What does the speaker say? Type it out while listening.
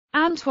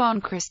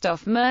Antoine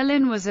Christophe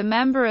Merlin was a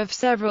member of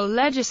several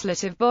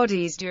legislative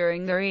bodies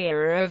during the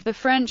era of the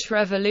French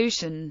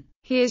Revolution.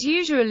 He is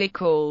usually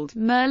called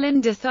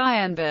Merlin de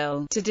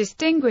Thionville, to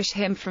distinguish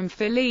him from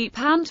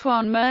Philippe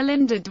Antoine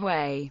Merlin de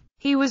Douai.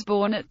 He was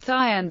born at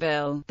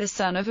Thionville, the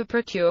son of a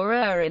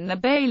procureur in the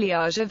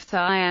bailliage of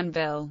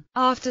Thionville.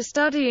 After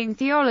studying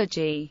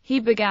theology, he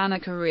began a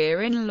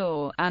career in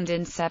law, and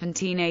in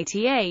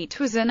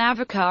 1788 was an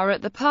avocat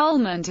at the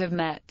Parlement of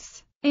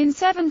Metz. In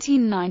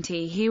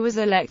 1790 he was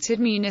elected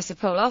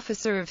municipal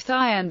officer of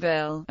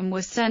Thionville, and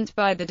was sent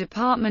by the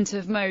Department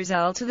of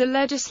Moselle to the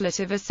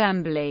Legislative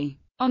Assembly.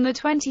 On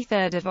 23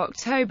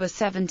 October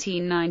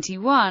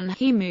 1791,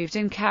 he moved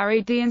and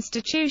carried the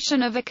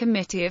institution of a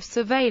committee of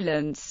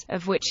surveillance,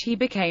 of which he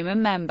became a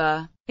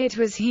member. It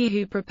was he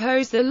who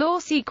proposed the law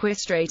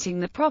sequestrating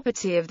the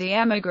property of the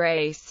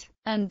émigrés,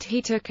 and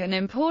he took an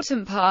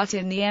important part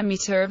in the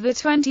émeute of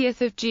 20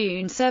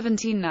 June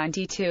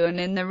 1792 and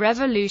in the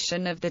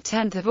Revolution of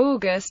 10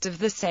 August of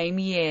the same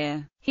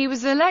year. He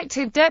was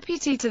elected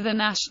deputy to the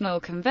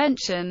National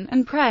Convention,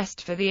 and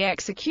pressed for the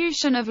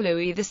execution of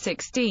Louis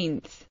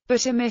XVI,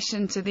 but a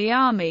mission to the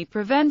army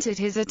prevented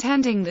his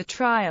attending the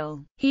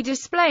trial. He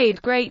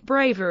displayed great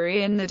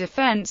bravery in the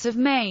defense of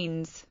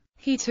Mainz.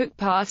 He took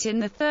part in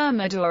the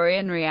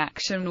Thermidorian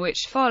reaction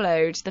which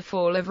followed the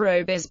fall of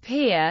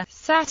Robespierre,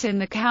 sat in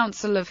the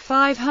Council of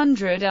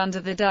 500 under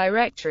the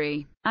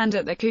Directory, and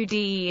at the coup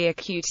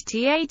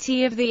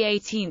d'état of the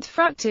 18th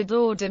Fructid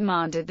law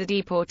demanded the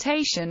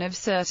deportation of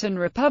certain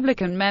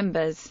Republican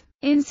members.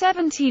 In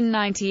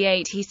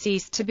 1798 he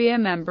ceased to be a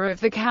member of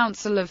the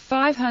Council of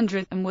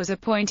 500, and was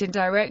appointed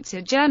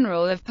Director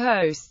General of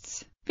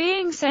Posts,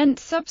 being sent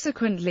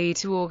subsequently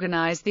to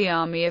organize the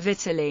Army of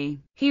Italy.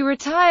 He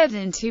retired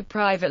into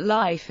private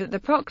life at the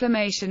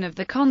proclamation of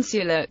the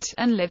Consulate,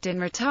 and lived in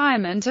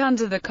retirement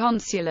under the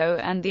Consulo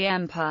and the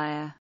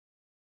Empire.